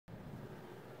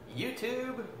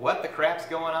YouTube, what the crap's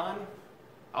going on?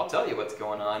 I'll tell you what's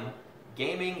going on.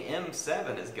 Gaming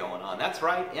M7 is going on. That's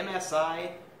right,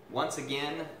 MSI, once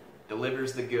again,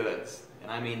 delivers the goods. And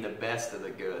I mean the best of the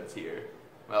goods here.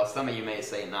 Well, some of you may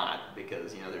say not,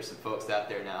 because there's some folks out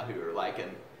there now who are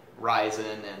liking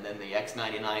Ryzen and then the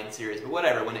X99 series, but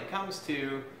whatever. When it comes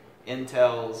to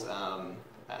Intel's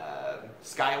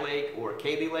Skylake or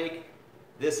Kaby Lake,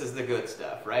 this is the good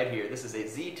stuff right here. This is a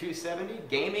Z270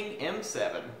 Gaming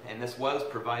M7, and this was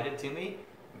provided to me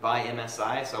by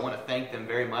MSI, so I want to thank them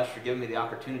very much for giving me the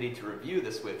opportunity to review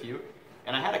this with you.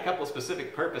 And I had a couple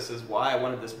specific purposes why I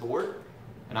wanted this board,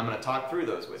 and I'm going to talk through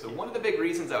those with you. So one of the big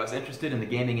reasons I was interested in the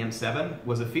Gaming M7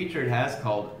 was a feature it has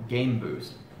called Game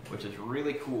Boost, which is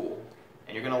really cool,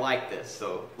 and you're going to like this.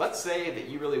 So let's say that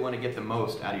you really want to get the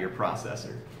most out of your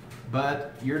processor,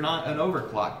 but you're not an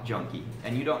overclock junkie,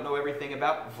 and you don't know everything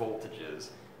about voltages,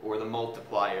 or the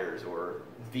multipliers, or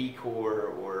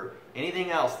V-core, or anything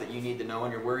else that you need to know,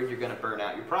 and you're worried you're going to burn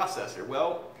out your processor.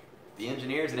 Well, the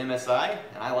engineers at MSI,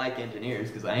 and I like engineers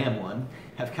because I am one,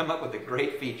 have come up with a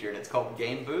great feature, and it's called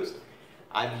Game Boost.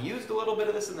 I've used a little bit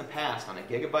of this in the past on a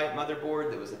Gigabyte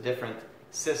motherboard that was a different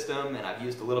system, and I've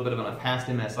used a little bit of it on a past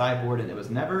MSI board, and it was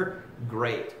never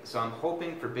great. So I'm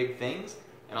hoping for big things,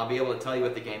 and I'll be able to tell you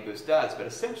what the Game Boost does. But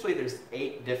essentially there's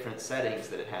 8 different settings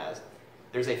that it has.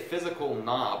 There's a physical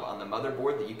knob on the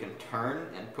motherboard that you can turn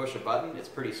and push a button. It's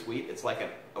pretty sweet. It's like an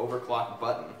overclock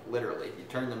button, literally. You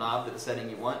turn the knob to the setting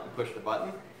you want and push the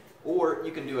button. Or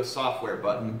you can do a software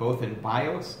button, both in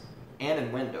BIOS and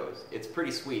in Windows. It's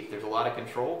pretty sweet. There's a lot of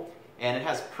control, and it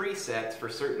has presets for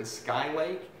certain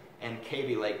Skylake and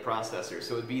Kaby Lake processors.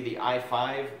 So it would be the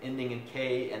i5 ending in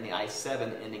K and the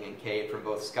i7 ending in K from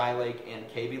both Skylake and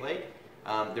Kaby Lake.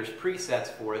 There's presets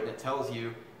for it, and it tells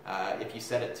you if you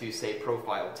set it to, say,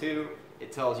 Profile 2,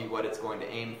 it tells you what it's going to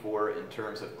aim for in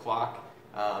terms of clock,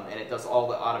 and it does all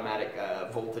the automatic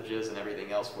voltages and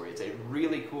everything else for you. It's a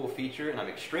really cool feature, and I'm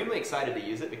extremely excited to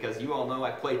use it because you all know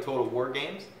I play Total War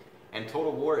games, and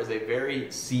Total War is a very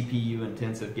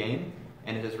CPU-intensive game,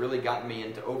 and it has really gotten me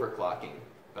into overclocking.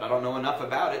 But I don't know enough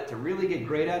about it to really get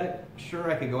great at it.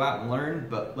 Sure, I could go out and learn,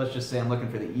 but let's just say I'm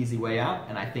looking for the easy way out,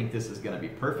 and I think this is going to be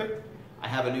perfect. I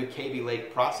have a new Kaby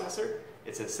Lake processor.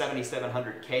 It's a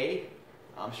 7700K.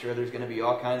 I'm sure there's going to be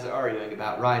all kinds of arguing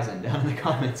about Ryzen down in the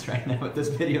comments right now, but this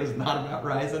video is not about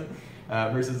Ryzen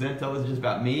versus Intel. It's just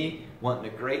about me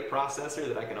wanting a great processor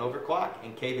that I can overclock,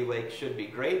 and Kaby Lake should be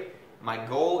great. My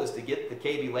goal is to get the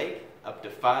Kaby Lake up to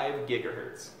 5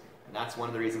 gigahertz. And that's one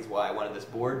of the reasons why I wanted this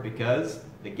board, because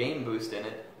the Game Boost in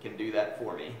it can do that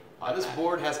for me. This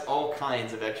board has all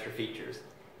kinds of extra features.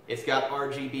 It's got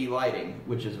RGB lighting,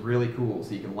 which is really cool,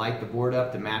 so you can light the board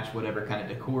up to match whatever kind of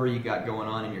decor you got going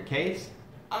on in your case.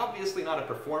 Obviously not a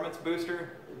performance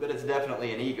booster, but it's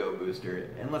definitely an ego booster.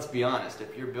 And let's be honest,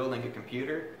 if you're building a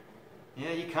computer,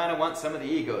 you kind of want some of the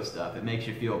ego stuff. It makes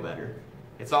you feel better.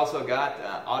 It's also got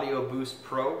Audio Boost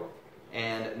Pro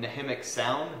and Nehemic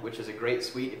Sound, which is a great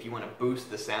suite if you want to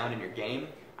boost the sound in your game.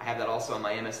 I have that also on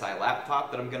my MSI laptop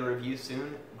that I'm going to review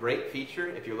soon. Great feature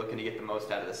if you're looking to get the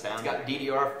most out of the sound. It's got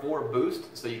DDR4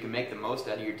 boost, so you can make the most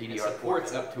out of your DDR4. It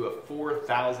supports up to a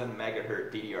 4,000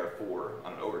 megahertz DDR4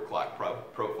 on an overclock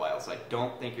profile, so I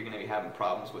don't think you're going to be having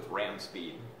problems with RAM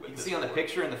speed. You can see on the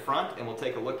picture in the front, and we'll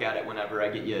take a look at it whenever I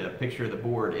get you a picture of the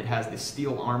board, it has the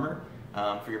steel armor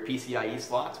for your PCIe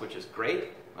slots, which is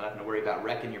great. Not having to worry about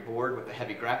wrecking your board with the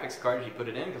heavy graphics cards you put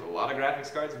it in, because a lot of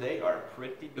graphics cards today are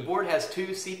pretty deep. The board has 2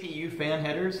 CPU fan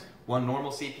headers, one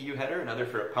normal CPU header, another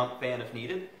for a pump fan if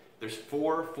needed. There's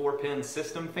 4 4-pin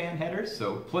system fan headers,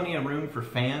 so plenty of room for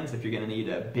fans if you're going to need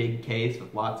a big case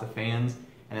with lots of fans.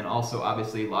 And then also,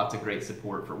 obviously, lots of great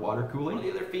support for water cooling. One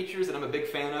of the other features that I'm a big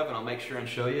fan of, and I'll make sure and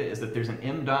show you, is that there's an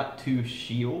M.2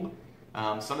 shield.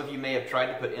 Some of you may have tried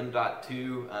to put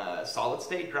M.2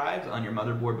 solid-state drives on your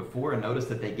motherboard before and noticed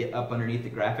that they get up underneath the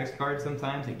graphics card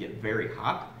sometimes and get very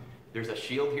hot. There's a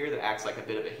shield here that acts like a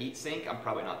bit of a heat sink. I'm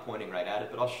probably not pointing right at it,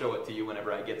 but I'll show it to you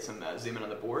whenever I get some zoom in on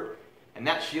the board. And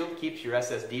that shield keeps your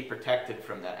SSD protected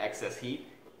from that excess heat,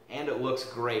 and it looks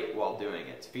great while doing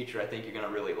it. It's a feature I think you're going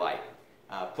to really like.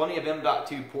 Plenty of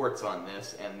M.2 ports on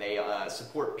this, and they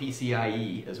support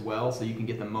PCIe as well, so you can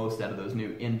get the most out of those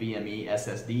new NVMe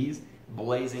SSDs.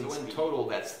 Blazing. So in total,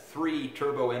 that's 3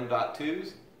 turbo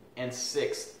M.2s and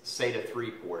 6 SATA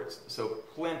 3 ports. So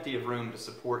plenty of room to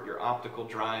support your optical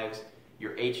drives,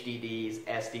 your HDDs,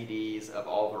 SDDs of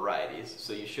all varieties.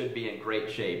 So you should be in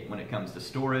great shape when it comes to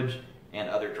storage and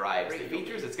other drives. Great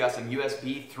features. It's got some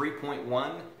USB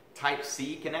 3.1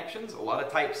 Type-C connections. A lot of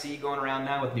Type-C going around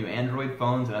now with new Android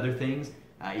phones and other things.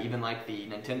 Even like the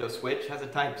Nintendo Switch has a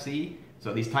Type-C.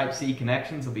 So these Type-C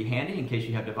connections will be handy in case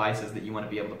you have devices that you want to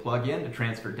be able to plug in to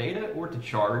transfer data or to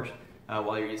charge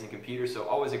while you're using computers. So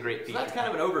always a great feature. So that's kind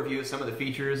of an overview of some of the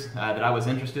features that I was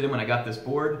interested in when I got this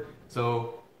board.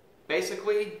 So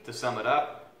basically, to sum it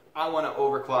up, I want to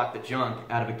overclock the junk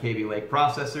out of a Kaby Lake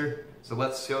processor. So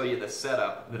let's show you the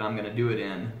setup that I'm going to do it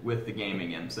in with the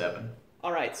gaming M7.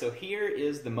 Alright, so here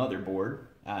is the motherboard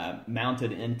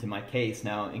mounted into my case.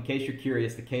 Now, in case you're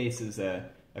curious, the case is a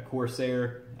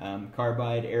Corsair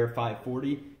Carbide Air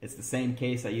 540. It's the same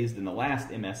case I used in the last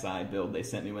MSI build they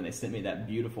sent me when they sent me that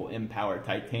beautiful M-Power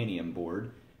titanium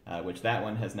board, which that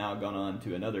one has now gone on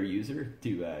to another user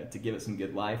to give it some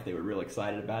good life. They were real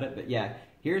excited about it. But yeah,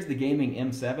 here's the gaming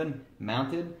M7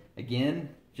 mounted. Again,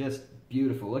 just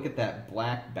beautiful. Look at that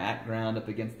black background up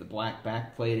against the black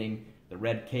backplating. The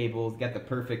red cables, got the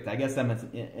perfect, I guess I'm an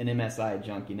MSI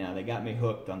junkie now. They got me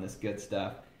hooked on this good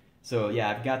stuff. So yeah,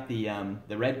 I've got the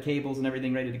red cables and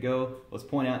everything ready to go. Let's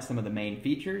point out some of the main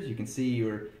features. You can see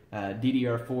your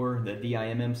DDR4, the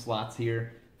DIMM slots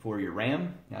here for your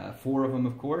RAM. 4 of them,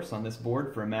 of course, on this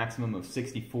board for a maximum of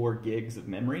 64 gigs of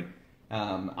memory.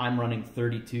 I'm running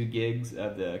 32 gigs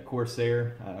of the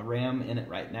Corsair RAM in it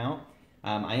right now.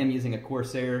 I am using a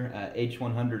Corsair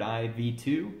H100i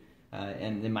V2.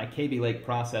 And then my Kaby Lake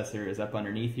processor is up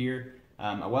underneath here.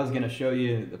 I was going to show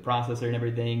you the processor and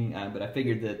everything, but I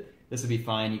figured that this would be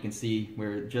fine. You can see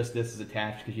where just this is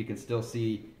attached because you can still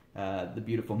see the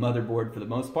beautiful motherboard for the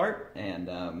most part,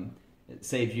 and it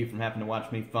saves you from having to watch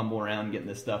me fumble around getting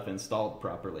this stuff installed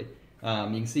properly. You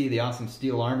can see the awesome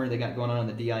steel armor they got going on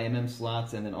the DIMM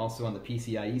slots and then also on the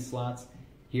PCIe slots.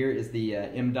 Here is the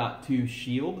M.2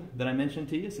 shield that I mentioned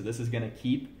to you, so this is going to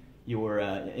keep your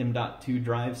M.2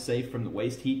 drive safe from the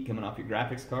waste heat coming off your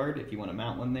graphics card if you want to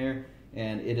mount one there.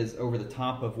 And it is over the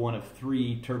top of one of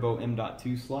 3 turbo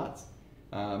M.2 slots.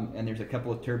 And there's a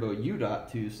couple of turbo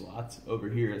U.2 slots over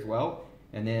here as well.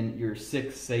 And then your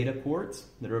 6 SATA ports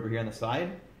that are over here on the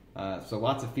side. So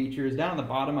lots of features. Down on the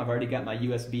bottom, I've already got my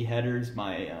USB headers,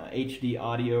 my HD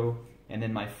audio, and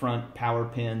then my front power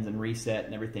pins and reset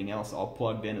and everything else all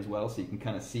plugged in as well, so you can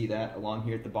kind of see that along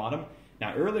here at the bottom.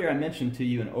 Now earlier I mentioned to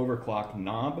you an overclock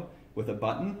knob with a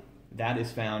button. That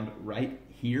is found right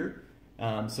here.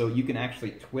 So you can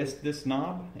actually twist this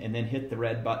knob and then hit the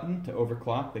red button to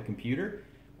overclock the computer.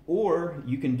 Or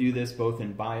you can do this both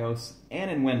in BIOS and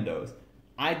in Windows.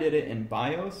 I did it in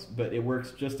BIOS, but it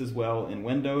works just as well in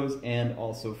Windows and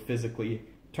also physically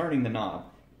turning the knob.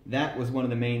 That was one of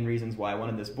the main reasons why I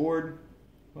wanted this board.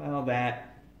 Well,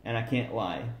 that, and I can't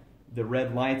lie, the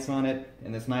red lights on it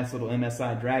and this nice little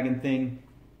MSI Dragon thing,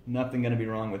 nothing going to be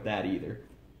wrong with that either.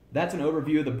 That's an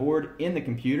overview of the board in the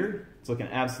computer. It's looking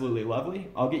absolutely lovely.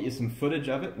 I'll get you some footage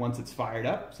of it once it's fired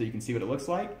up so you can see what it looks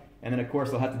like. And then of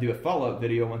course I'll have to do a follow-up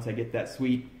video once I get that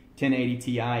sweet 1080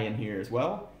 Ti in here as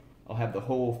well. I'll have the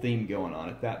whole theme going on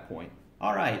at that point.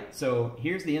 Alright, so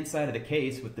here's the inside of the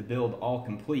case with the build all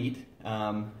complete.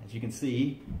 As you can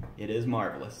see, it is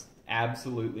marvelous.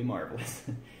 Absolutely marvelous.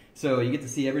 So you get to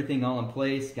see everything all in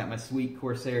place. Got my sweet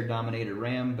Corsair Dominator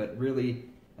RAM, but really,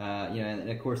 and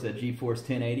of course a GeForce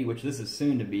 1080, which this is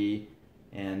soon to be,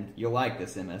 and you'll like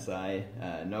this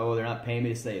MSI. No, they're not paying me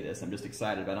to say this. I'm just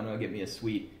excited about it. I'm going to get me a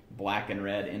sweet black and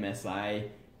red MSI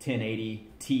 1080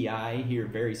 Ti here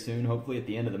very soon. Hopefully at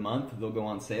the end of the month they'll go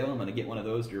on sale. I'm going to get one of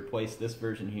those to replace this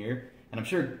version here, and I'm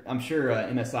sure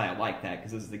MSI will like that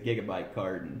because this is the gigabyte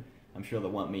card, and I'm sure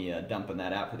they'll want me dumping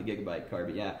that out for the gigabyte card.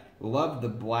 But yeah, love the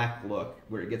black look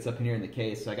where it gets up in here in the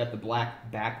case. So I got the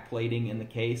black back plating in the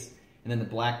case, and then the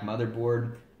black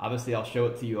motherboard. Obviously I'll show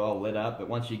it to you all lit up, but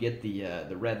once you get the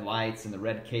red lights and the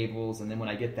red cables, and then when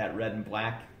I get that red and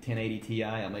black 1080 Ti,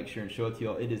 I'll make sure and show it to you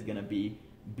all. It is going to be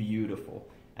beautiful.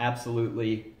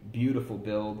 Absolutely beautiful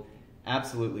build.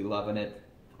 Absolutely loving it.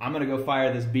 I'm going to go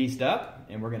fire this beast up,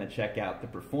 and we're going to check out the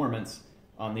performance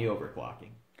on the overclocking.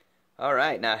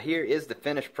 Alright, now here is the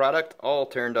finished product all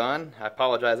turned on. I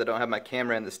apologize I don't have my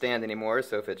camera in the stand anymore,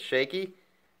 so if it's shaky,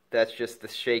 that's just the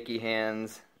shaky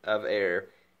hands of air.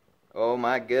 Oh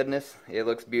my goodness, it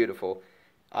looks beautiful.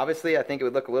 Obviously I think it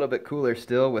would look a little bit cooler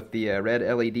still with the red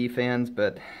LED fans,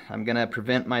 but I'm going to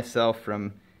prevent myself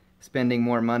from spending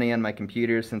more money on my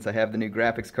computer since I have the new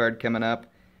graphics card coming up.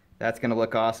 That's going to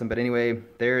look awesome, but anyway,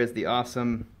 there is the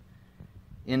awesome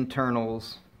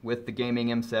internals with the gaming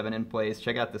M7 in place.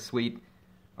 Check out the sweet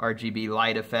RGB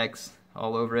light effects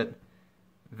all over it.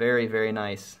 Very, very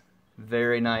nice.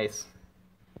 Very nice.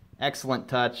 Excellent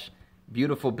touch.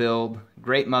 Beautiful build.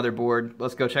 Great motherboard.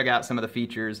 Let's go check out some of the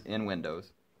features in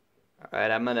Windows. Alright,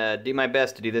 I'm going to do my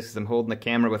best to do this because I'm holding the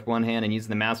camera with one hand and using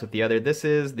the mouse with the other. This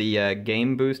is the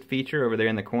Game Boost feature over there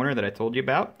in the corner that I told you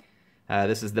about.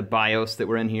 This is the BIOS that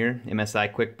we're in here,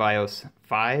 MSI Quick BIOS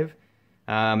 5.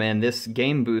 And this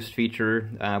game boost feature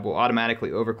will automatically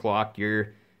overclock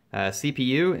your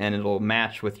CPU, and it'll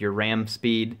match with your RAM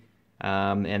speed.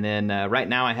 And then right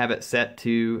now I have it set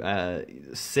to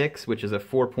 6, which is a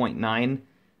 4.9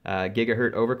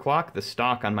 gigahertz overclock. The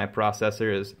stock on my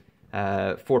processor is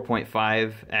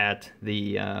 4.5 at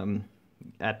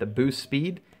the boost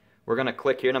speed. We're going to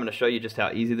click here, and I'm going to show you just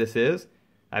how easy this is.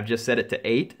 I've just set it to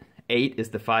 8. 8 is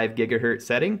the 5 gigahertz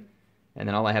setting. And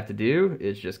then all I have to do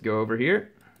is just go over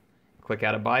here, click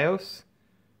out of BIOS,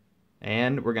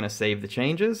 and we're going to save the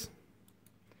changes.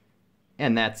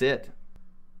 And that's it.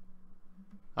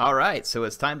 Alright, so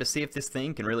it's time to see if this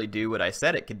thing can really do what I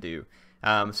said it could do.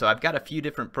 So I've got a few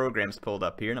different programs pulled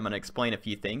up here, and I'm going to explain a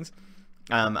few things.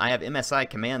 I have MSI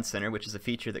Command Center, which is a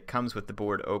feature that comes with the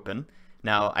board open.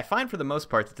 Now, I find for the most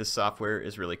part that this software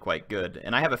is really quite good,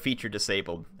 and I have a feature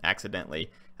disabled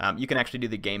accidentally. You can actually do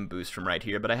the game boost from right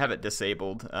here, but I have it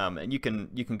disabled, and you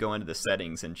can go into the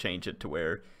settings and change it to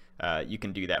where you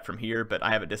can do that from here, but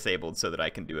I have it disabled so that I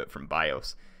can do it from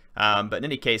BIOS. But in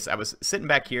any case, I was sitting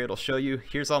back here. It'll show you,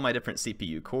 here's all my different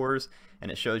CPU cores, and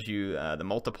it shows you the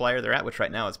multiplier they're at, which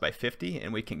right now is by 50,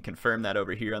 and we can confirm that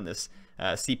over here on this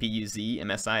CPU Z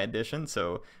MSI edition.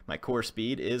 So my core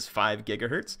speed is 5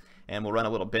 gigahertz, and we'll run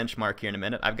a little benchmark here in a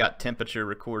minute. I've got temperature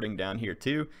recording down here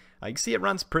too. You can see it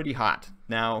runs pretty hot.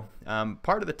 Now,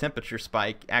 part of the temperature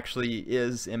spike actually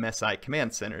is MSI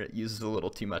Command Center. It uses a little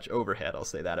too much overhead, I'll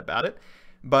say that about it.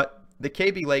 But the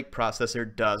KB Lake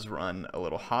processor does run a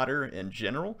little hotter in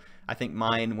general. I think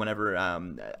mine, whenever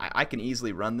I can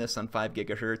easily run this on 5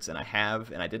 gigahertz, and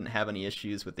I didn't have any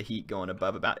issues with the heat going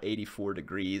above about 84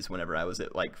 degrees whenever I was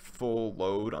at like full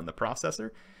load on the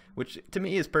processor, which to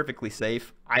me is perfectly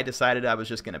safe. I decided I was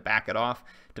just going to back it off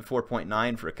to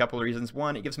 4.9 for a couple of reasons.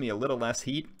 One, it gives me a little less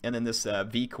heat, and then this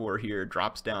V-core here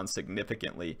drops down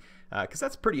significantly because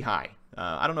that's pretty high.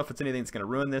 I don't know if it's anything that's going to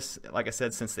ruin this, like I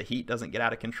said, since the heat doesn't get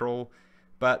out of control,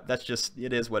 but that's just,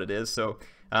 it is what it is. So,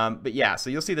 but yeah, so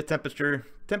you'll see the temperature.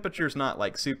 Temperature's not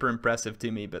like super impressive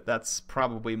to me, but that's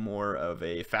probably more of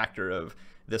a factor of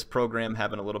this program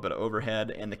having a little bit of overhead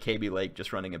and the KB Lake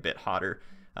just running a bit hotter.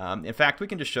 In fact, we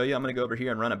can just show you. I'm going to go over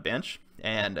here and run a bench,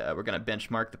 and we're going to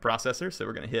benchmark the processor. So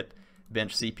we're going to hit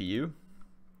bench CPU,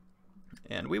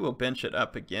 and we will bench it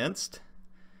up against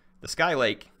the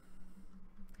Skylake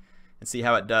and see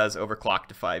how it does overclock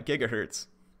to 5 gigahertz.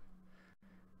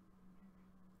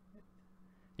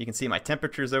 You can see my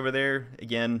temperatures over there.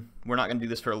 Again, we're not going to do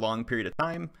this for a long period of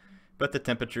time, but the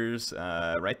temperatures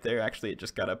right there, actually it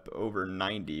just got up over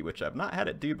 90, which I've not had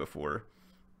it do before.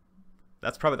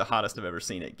 That's probably the hottest I've ever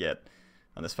seen it get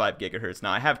on this 5 gigahertz.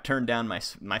 Now I have turned down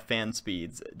my fan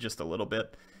speeds just a little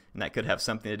bit, and that could have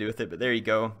something to do with it, but there you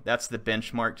go. That's the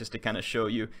benchmark just to kind of show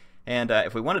you. And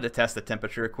if we wanted to test the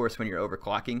temperature, of course, when you're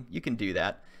overclocking, you can do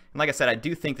that. And like I said, I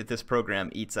do think that this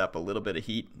program eats up a little bit of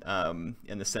heat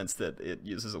in the sense that it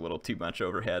uses a little too much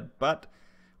overhead. But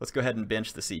let's go ahead and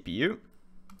bench the CPU.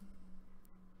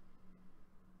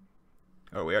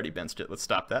 Oh, we already benched it. Let's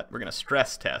stop that. We're going to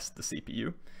stress test the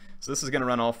CPU. So this is going to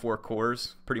run all 4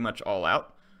 cores pretty much all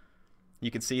out. You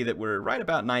can see that we're right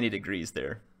about 90 degrees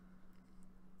there.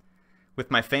 With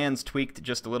my fans tweaked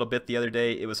just a little bit the other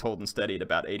day, it was holding steady at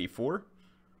about 84.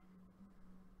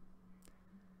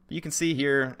 But you can see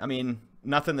here, I mean,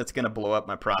 nothing that's going to blow up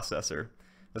my processor.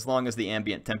 As long as the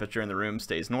ambient temperature in the room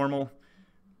stays normal,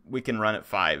 we can run at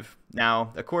 5.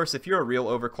 Now, of course, if you're a real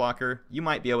overclocker, you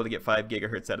might be able to get 5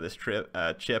 gigahertz out of this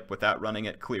chip without running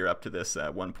it clear up to this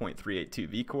 1.382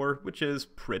 V-core, which is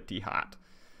pretty hot.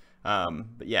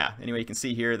 But yeah, anyway, you can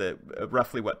see here that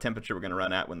roughly what temperature we're going to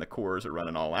run at when the cores are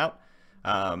running all out.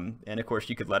 And of course,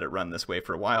 you could let it run this way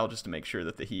for a while just to make sure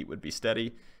that the heat would be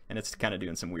steady. And it's kind of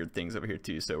doing some weird things over here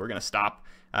too, so we're going to stop.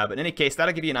 But in any case,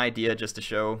 that'll give you an idea just to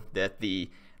show that the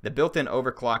built-in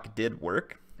overclock did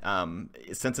work.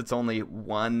 Since it's only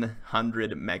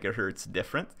 100 megahertz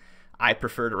different, I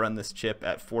prefer to run this chip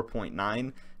at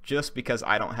 4.9 just because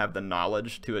I don't have the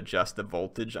knowledge to adjust the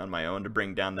voltage on my own to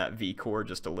bring down that V-core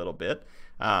just a little bit.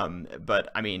 But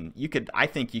I mean, I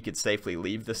think you could safely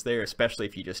leave this there, especially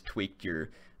if you just tweaked your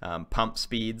pump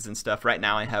speeds and stuff. Right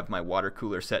now I have my water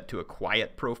cooler set to a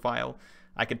quiet profile.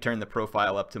 I could turn the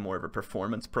profile up to more of a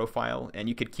performance profile, and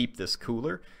you could keep this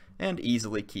cooler and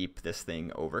easily keep this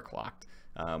thing overclocked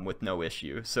with no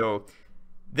issue. So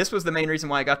this was the main reason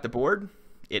why I got the board.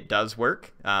 It does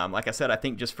work. Like I said, I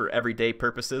think just for everyday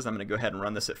purposes, I'm going to go ahead and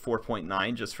run this at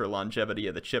 4.9 just for longevity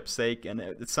of the chip's sake. And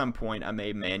at some point, I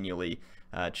may manually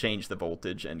change the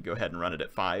voltage and go ahead and run it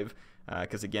at 5.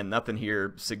 because again, nothing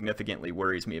here significantly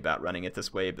worries me about running it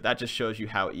this way, but that just shows you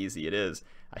how easy it is.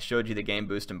 I showed you the game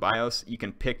boost in BIOS. You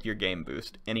can pick your game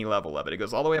boost, any level of it. It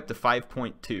goes all the way up to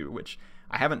 5.2, which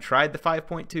I haven't tried the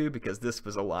 5.2 because this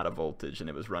was a lot of voltage and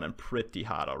it was running pretty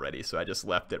hot already, so I just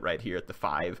left it right here at the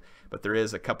 5. But there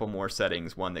is a couple more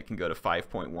settings, one that can go to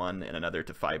 5.1 and another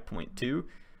to 5.2.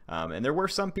 And there were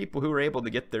some people who were able to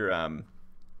get their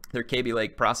Kaby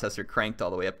Lake processor cranked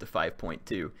all the way up to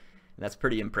 5.2. And that's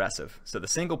pretty impressive. So the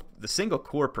single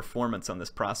core performance on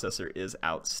this processor is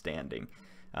outstanding.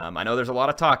 I know there's a lot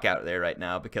of talk out there right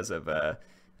now because of the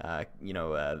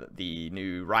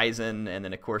new Ryzen, and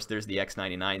then of course there's the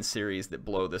X99 series that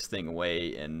blow this thing away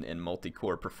in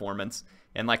multi-core performance.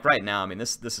 And like right now, I mean,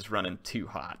 this is running too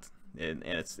hot. And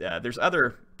it's there's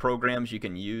other programs you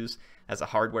can use as a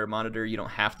hardware monitor. You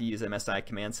don't have to use MSI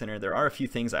Command Center. There are a few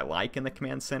things I like in the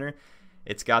Command Center.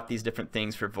 It's got these different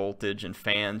things for voltage and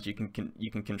fans. You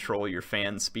can control your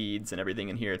fan speeds and everything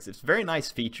in here. It's very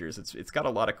nice features. It's got a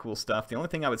lot of cool stuff. The only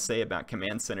thing I would say about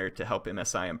Command Center to help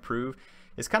MSI improve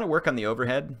is kind of work on the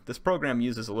overhead. This program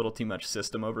uses a little too much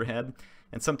system overhead,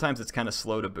 and sometimes it's kind of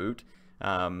slow to boot.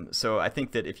 So I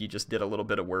think that if you just did a little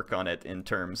bit of work on it in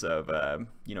terms of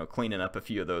cleaning up a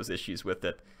few of those issues with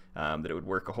it, that it would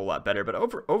work a whole lot better. But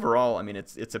overall, I mean,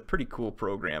 it's a pretty cool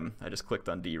program. I just clicked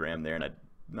on DRAM there, and I'm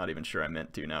not even sure I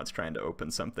meant to. Now it's trying to open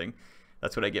something.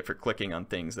 That's what I get for clicking on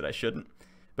things that I shouldn't.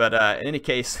 But in any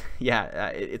case, yeah,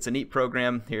 it's a neat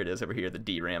program. Here it is over here, the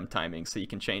DRAM timing. So you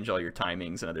can change all your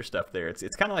timings and other stuff there.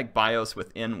 It's kind of like BIOS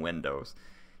within Windows.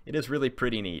 It is really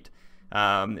pretty neat.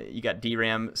 You got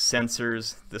DRAM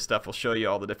sensors. This stuff will show you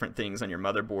all the different things on your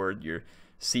motherboard, your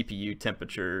CPU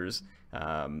temperatures,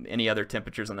 any other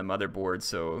temperatures on the motherboard.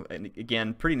 So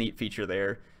again, pretty neat feature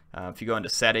there. If you go into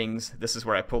settings, this is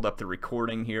where I pulled up the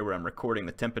recording here, where I'm recording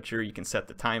the temperature. You can set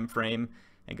the time frame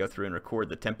and go through and record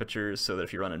the temperatures, so that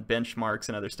if you're running benchmarks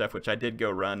and other stuff, which I did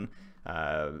go run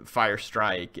Fire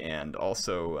Strike and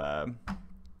also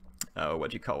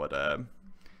what'd you call it?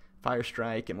 Fire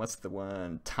Strike, and what's the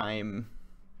one? Time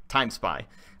Spy.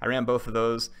 I ran both of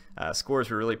those. Scores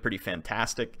were really pretty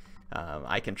fantastic.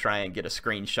 I can try and get a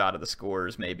screenshot of the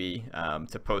scores maybe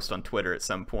to post on Twitter at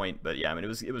some point. But yeah, I mean,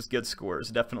 it was good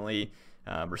scores. Definitely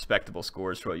respectable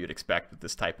scores for what you'd expect with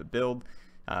this type of build.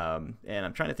 And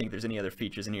I'm trying to think if there's any other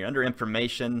features in here. Under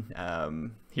information,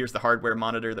 here's the hardware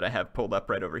monitor that I have pulled up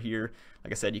right over here.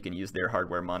 Like I said, you can use their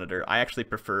hardware monitor. I actually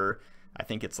prefer, I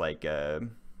think it's like,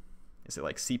 is it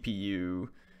like CPU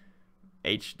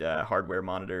hardware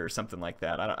monitor or something like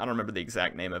that. I don't remember the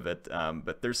exact name of it,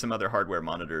 but there's some other hardware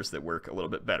monitors that work a little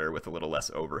bit better with a little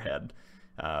less overhead,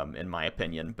 in my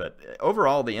opinion. But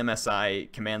overall, the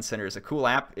MSI Command Center is a cool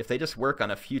app if they just work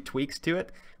on a few tweaks to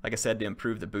it, like I said, to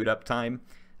improve the boot up time.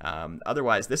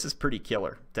 Otherwise, this is pretty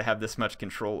killer to have this much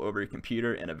control over your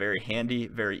computer in a very handy,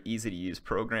 very easy to use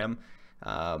program.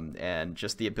 And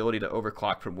just the ability to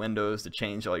overclock from Windows, to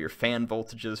change all your fan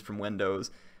voltages from Windows,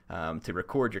 to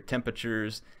record your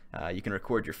temperatures. You can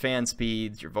record your fan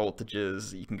speeds, your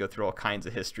voltages. You can go through all kinds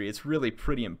of history. It's really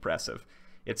pretty impressive.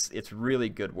 It's really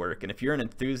good work. And if you're an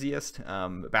enthusiast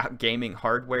about gaming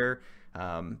hardware,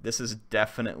 this is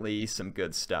definitely some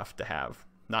good stuff to have.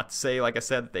 Not to say, like I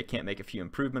said, that they can't make a few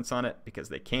improvements on it, because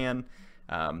they can,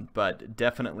 but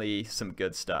definitely some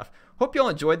good stuff. Hope you all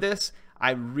enjoyed this.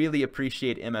 I really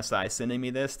appreciate MSI sending me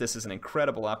this. This is an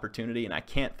incredible opportunity, and I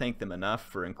can't thank them enough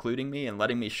for including me and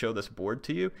letting me show this board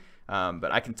to you.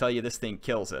 But I can tell you this thing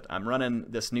kills it. I'm running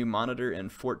this new monitor in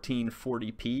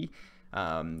 1440p,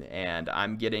 and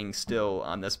I'm getting still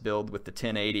on this build with the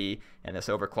 1080 and this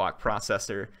overclock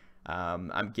processor.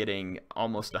 I'm getting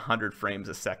almost 100 frames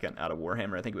a second out of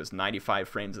Warhammer. I think it was 95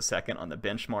 frames a second on the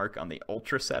benchmark on the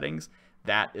ultra settings.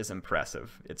 That is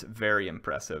impressive. It's very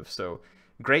impressive. So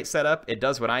great setup. It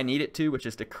does what I need it to, which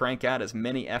is to crank out as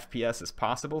many FPS as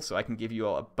possible so I can give you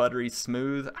all a buttery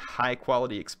smooth, high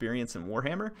quality experience in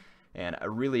Warhammer. And I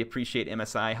really appreciate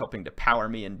MSI helping to power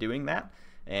me in doing that.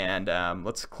 And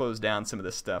let's close down some of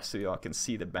this stuff so y'all can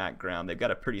see the background. They've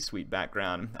got a pretty sweet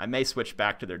background. I may switch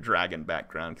back to their dragon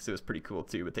background because it was pretty cool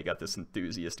too, but they got this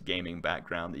enthusiast gaming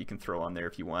background that you can throw on there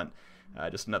if you want.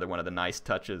 Just another one of the nice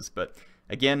touches. But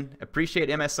again, appreciate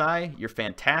MSI. You're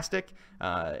fantastic.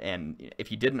 And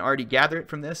if you didn't already gather it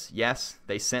from this, yes,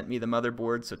 they sent me the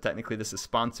motherboard, so technically this is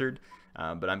sponsored.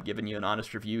 But I'm giving you an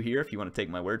honest review here if you want to take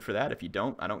my word for that. If you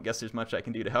don't, I don't guess there's much I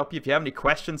can do to help you. If you have any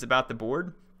questions about the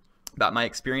board, about my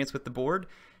experience with the board,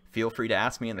 feel free to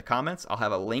ask me in the comments. I'll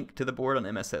have a link to the board on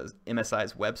MSI's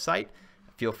website.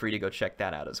 Feel free to go check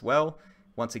that out as well.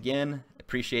 Once again,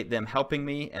 appreciate them helping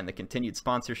me and the continued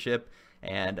sponsorship.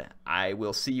 and I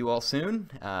will see you all soon.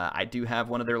 I do have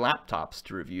one of their laptops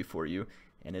to review for you,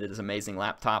 and it is an amazing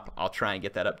laptop. I'll try and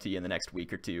get that up to you in the next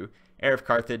week or two.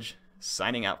 HeirofCarthage,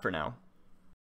 signing out for now.